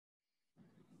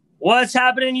What's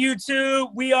happening,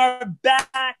 YouTube? We are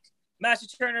back. Master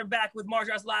Turner back with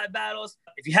Martial Arts Live Battles.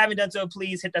 If you haven't done so,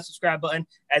 please hit that subscribe button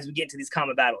as we get into these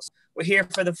combat battles. We're here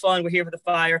for the fun. We're here for the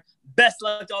fire. Best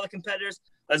luck to all the competitors.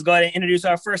 Let's go ahead and introduce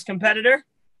our first competitor.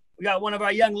 We got one of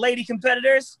our young lady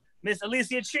competitors, Miss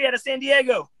Alycia Chee out of San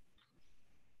Diego.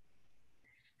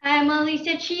 Hi, I'm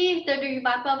Alycia Chee, third-degree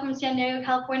black belt from San Diego,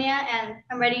 California, and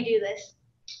I'm ready to do this.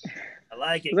 I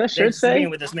like it. Thanks for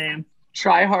being with us, man.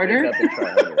 Try harder.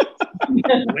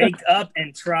 Wake up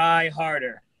and try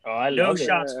harder. Oh, I no love it.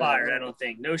 shots fired, I don't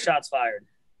think. No shots fired.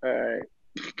 All right.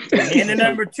 In the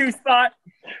number 2 spot,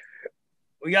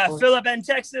 we got Phillip in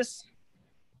Texas.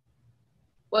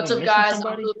 What's up, guys?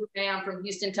 I'm Phillip Brumme. I'm from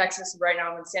Houston, Texas. Right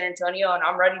now I'm in San Antonio, and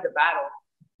I'm ready to battle.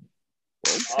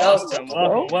 Awesome.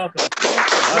 Welcome.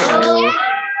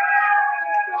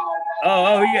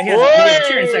 Oh, he has a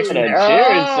cheering section there.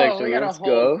 Cheering section. We got Let's a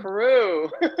whole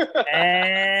crew.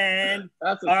 And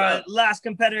our last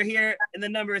competitor here in the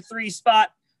number 3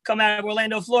 spot, coming out of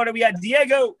Orlando, Florida, we got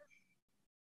Diego.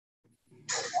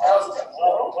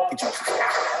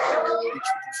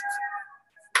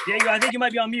 Diego, I think you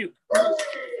might be on mute.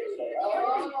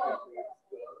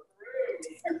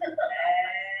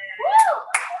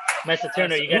 Master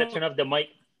Turner, you got to turn off the mic.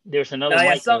 There's another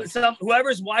mic.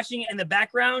 Whoever's watching in the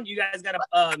background, you guys got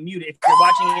to mute it. If you're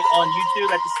watching it on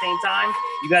YouTube at the same time,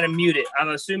 you got to mute it. I'm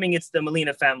assuming it's the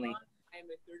Molina family. I am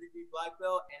a third-degree black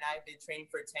belt, and I've been training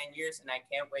for 10 years, and I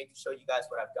can't wait to show you guys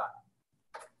what I've got.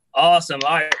 Awesome.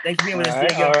 All right. Thank you for being with us,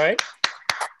 Diego. All right.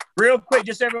 Real quick,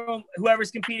 just everyone, whoever's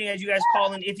competing, as you guys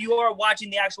call in, if you are watching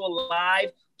the actual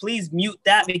live, please mute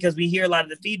that because we hear a lot of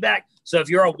the feedback. So if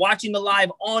you're watching the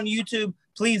live on YouTube,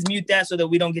 please mute that so that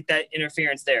we don't get that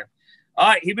interference there. All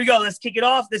right, here we go. Let's kick it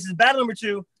off. This is battle number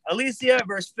 2. Alycia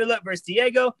versus Phillip versus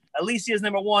Diego. Alycia is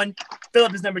number 1.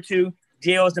 Phillip is number 2.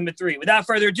 Diego is number 3. Without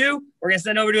further ado, we're going to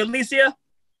send over to Alycia.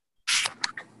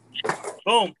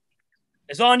 Boom.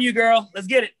 It's on you, girl. Let's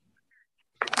get it.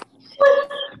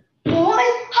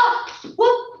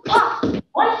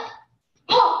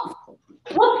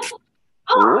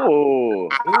 Ooh.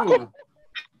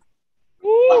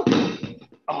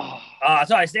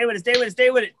 Sorry. Stay with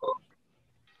it.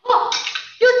 All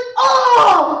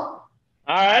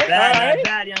right.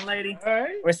 Bad, young lady. All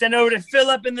right. We're sending over to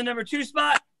Phillip in the number 2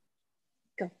 spot.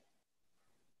 Go.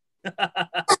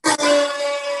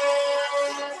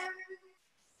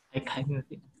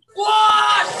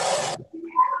 What?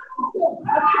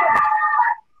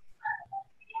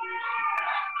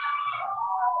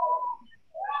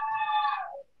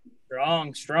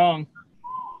 Strong.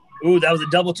 Ooh, that was a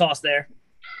double toss there.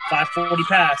 540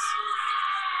 pass.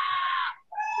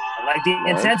 I like the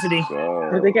intensity.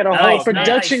 They got a whole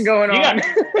production going on.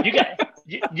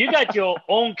 You got your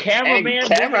own cameraman.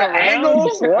 Camera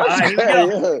angles. All right, here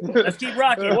we go. Let's keep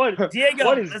rocking. Diego,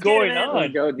 what is going on?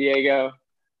 Let's go, Diego.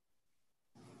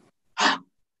 Oh,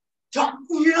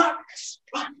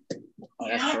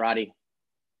 that's karate.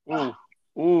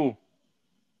 Ooh.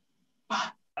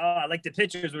 I like the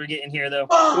pictures we're getting here, though.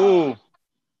 Ooh.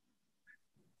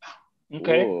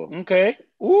 Okay.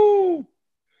 Ooh.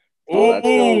 That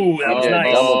was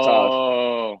nice. Double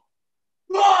toss.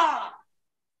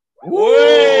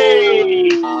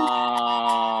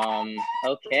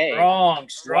 Okay. Strong.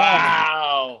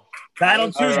 Wow.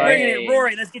 Battle 2's bringing it.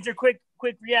 Rory, let's get your quick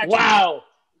reaction. Wow.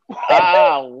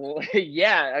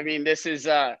 Yeah. I mean, this is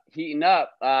heating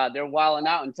up. They're wilding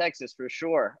out in Texas for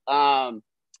sure.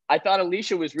 I thought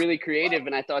Alycia was really creative,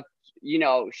 and I thought,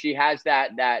 she has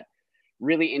that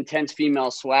really intense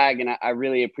female swag, and I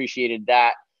really appreciated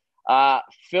that.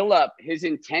 Phillip, his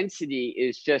intensity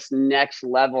is just next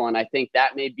level, and I think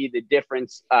that may be the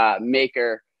difference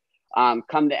maker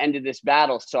come the end of this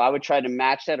battle. So I would try to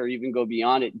match that or even go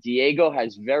beyond it. Diego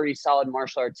has very solid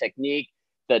martial art technique.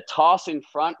 The toss in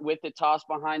front with the toss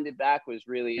behind the back was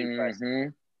really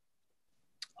impressive.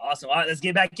 Awesome. All right, let's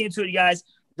get back into it, you guys.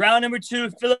 Round number 2,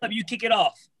 Phillip, you kick it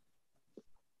off.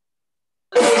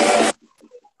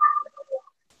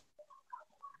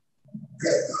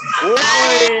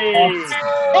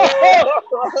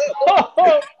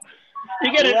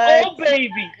 You get an old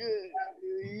baby.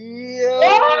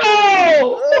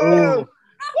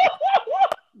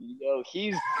 Yo,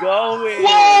 he's going.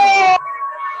 Whoa!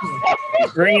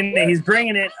 He's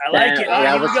bringing it. I like it. All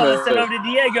right, here we go. Let's send over to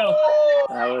Diego.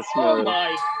 That was smooth.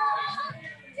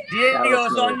 Diego,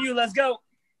 it's on you. Let's go.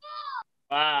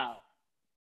 Wow.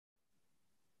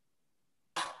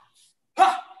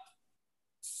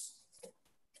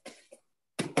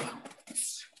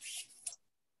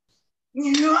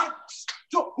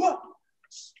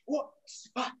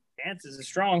 Dances is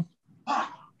strong.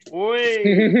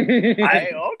 Wait.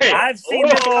 I've seen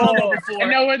this combo before. I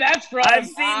know where that's from. I've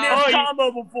seen this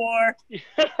combo before.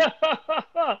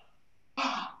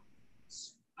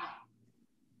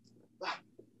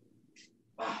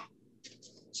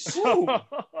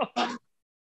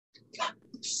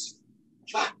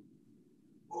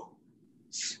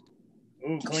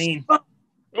 Ooh, clean.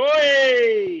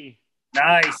 Oi!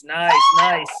 Nice. All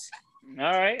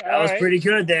right. That was pretty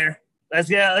good there. Let's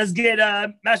get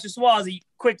Master Swazi.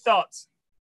 Quick thoughts.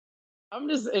 I'm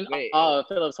just in awe of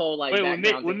Phillip's whole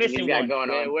we're missing one going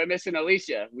on. We're missing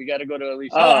Alycia. We got to go to Alycia.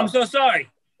 Oh, I'm so sorry.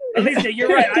 Alycia, you're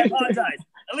right. I apologize.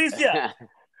 Alycia,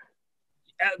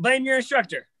 blame your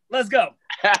instructor. Let's go.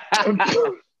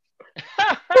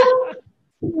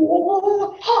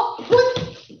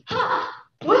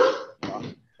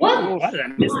 Why did I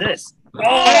miss this? Oh,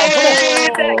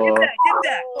 get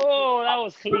that. Oh, that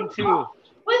was clean too.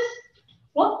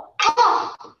 What?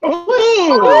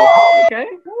 Okay.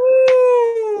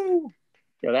 Woo!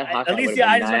 Yo, that Hawkeye Alicia,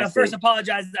 I just want to first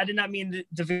apologize. I did not mean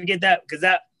to forget that because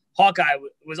that Hawkeye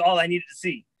was all I needed to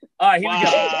see. All right, here we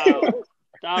go.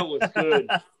 That was good.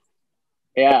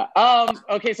 Yeah.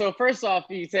 Okay, so first off,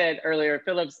 you said earlier,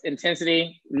 Phillip's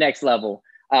intensity, next level.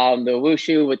 The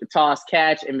wushu with the toss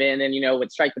catch, and then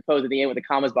with strike the pose at the end with the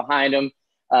commas behind him.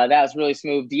 That was really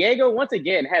smooth. Diego, once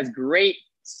again, has great,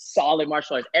 solid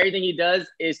martial arts. Everything he does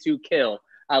is to kill.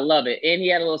 I love it. And he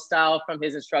had a little style from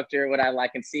his instructor, what I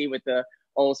like and see with the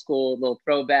old school little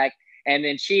throwback. And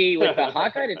then Chee with the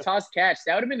Hawkeye to toss catch.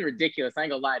 That would have been ridiculous. I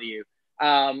ain't gonna lie to you.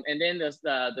 And then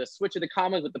the switch of the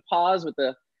commas with the pause with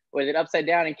it upside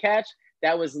down and catch.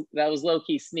 That was low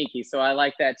key sneaky. So I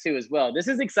like that too as well. This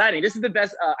is exciting. This is the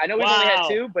best. I know we've only had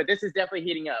two, but this is definitely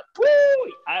heating up. Woo!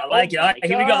 I like it. All right,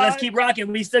 here we go. Let's keep rocking.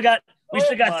 We still got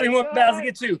 3 more battles to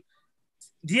get to.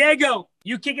 Diego,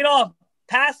 you kick it off.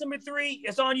 Pass number 3.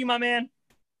 It's on you, my man.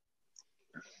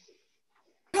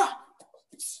 That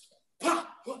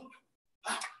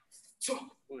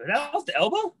was the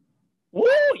elbow? Woo!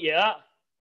 Yeah.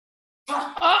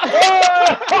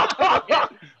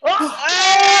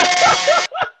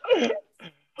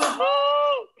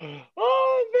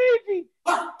 Oh, baby.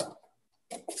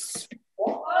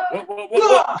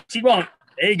 Whoa. Keep on.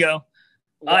 There you go. All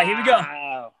right, here we go.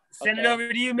 Send it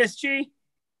over to you, Miss Chee.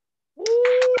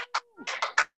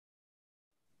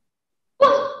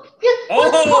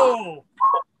 Oh!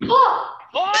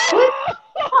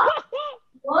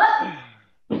 What?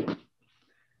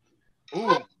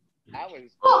 Ooh. That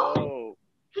was dope.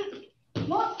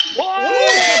 What?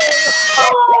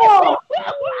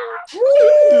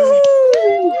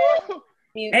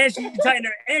 And she tightened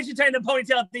the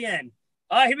ponytail at the end.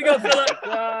 All right, here we go, Phillip.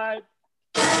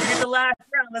 We get the last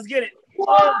round. Let's get it.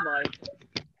 Oh my.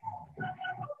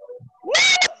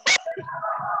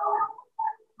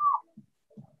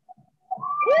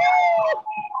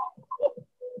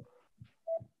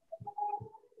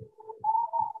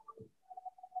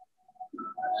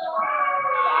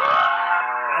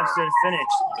 I should have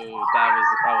finished. Dude, that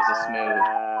was a smooth.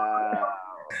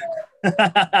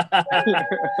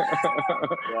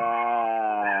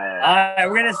 All right,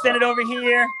 we're gonna send it over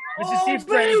here. Mr.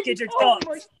 Seafriend, let's get your thoughts. Oh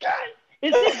my God.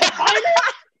 Is this the final?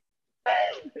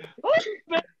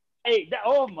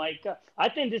 Oh my God. I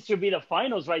think this should be the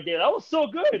finals right there. That was so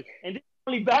good. And this is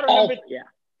only battle number 3. Yeah.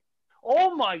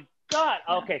 Oh my God.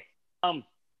 Okay. I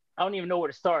don't even know where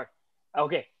to start.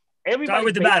 Okay. Start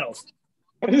with the battles.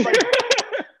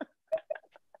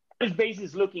 His base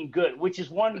is looking good, which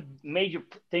is one major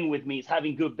thing with me is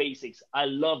having good basics. I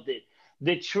loved it.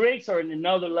 The tricks are in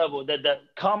another level. The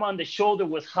come on the shoulder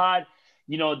was hot.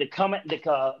 The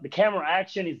camera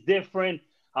action is different.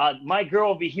 My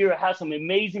girl over here has some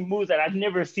amazing moves that I've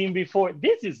never seen before.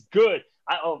 This is good.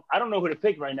 I don't know who to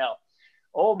pick right now.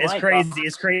 Oh my! It's crazy.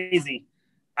 It's crazy.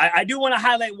 I do want to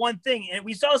highlight one thing, and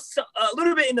we saw a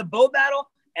little bit in the bow battle,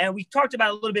 and we talked about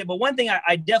it a little bit. But one thing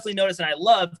I definitely noticed and I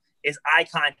love is eye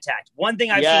contact. One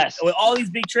thing I've seen with all these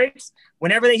big tricks,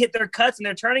 whenever they hit their cuts and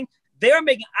they're turning, they are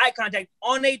making eye contact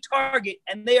on a target,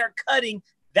 and they are cutting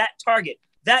that target.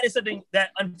 That is something that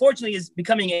unfortunately is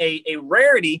becoming a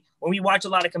rarity when we watch a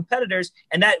lot of competitors.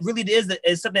 And that really is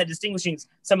something that distinguishes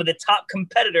some of the top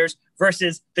competitors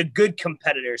versus the good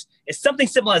competitors. It's something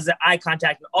similar as the eye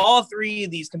contact. And all 3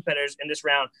 of these competitors in this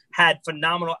round had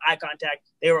phenomenal eye contact.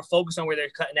 They were focused on where they're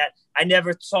cutting at. I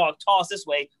never saw a toss this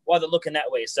way while they're looking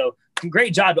that way. So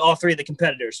great job to all 3 of the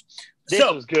competitors. This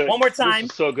was good. One more time.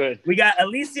 This was so good. We got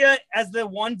Alycia as the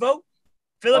 1 vote.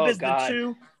 Phillip is God. the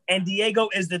 2. And Diego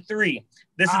is the 3.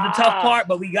 This is the tough part,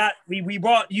 but we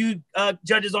brought you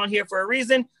judges on here for a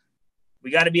reason. We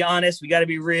got to be honest. We got to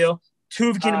be real.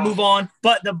 2 can move on,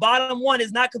 but the bottom 1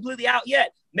 is not completely out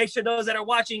yet. make sure those that are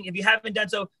watching, if you haven't done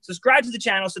so, subscribe to the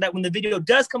channel so that when the video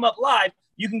does come up live,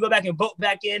 you can go back and vote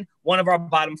back in one of our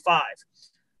bottom 5.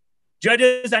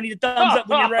 Judges, I need a thumbs up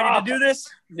when you're ready to do this.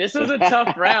 This was a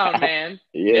tough round, man.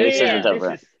 Yeah, this is a tough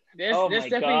round. This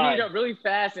definitely heated up really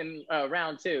fast in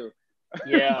round 2.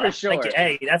 Yeah, for sure.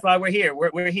 Hey, that's why we're here.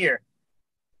 We're here.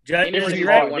 Judges, This is you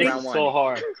hard. ready? One this is so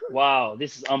hard. Wow,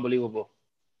 this is unbelievable.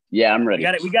 Yeah, I'm ready.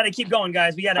 We got to keep going,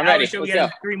 guys. We got an I'm hour ready. show. We Let's got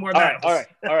go. 3 more All right, battles.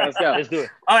 all right, Let's go. Let's do it.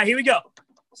 All right, here we go.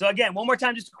 So again, one more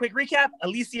time, just a quick recap.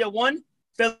 Alycia 1,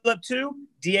 Phillip 2,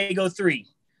 Diego 3.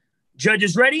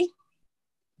 Judges ready?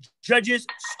 Judges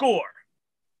score.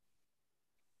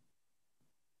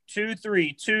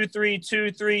 2-3, 2-3,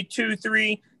 2-3,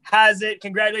 2-3. Has it.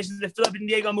 Congratulations to Phillip and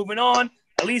Diego moving on.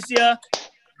 Alycia,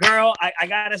 girl, I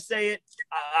gotta say it.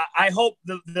 I hope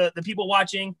the people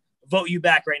watching vote you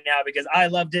back right now because I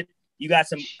loved it. You got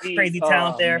some crazy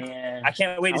talent there. Man. I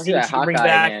can't wait to see what you can bring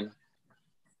back.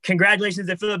 Congratulations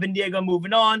to Phillip and Diego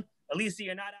moving on. Alycia,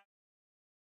 you're not out.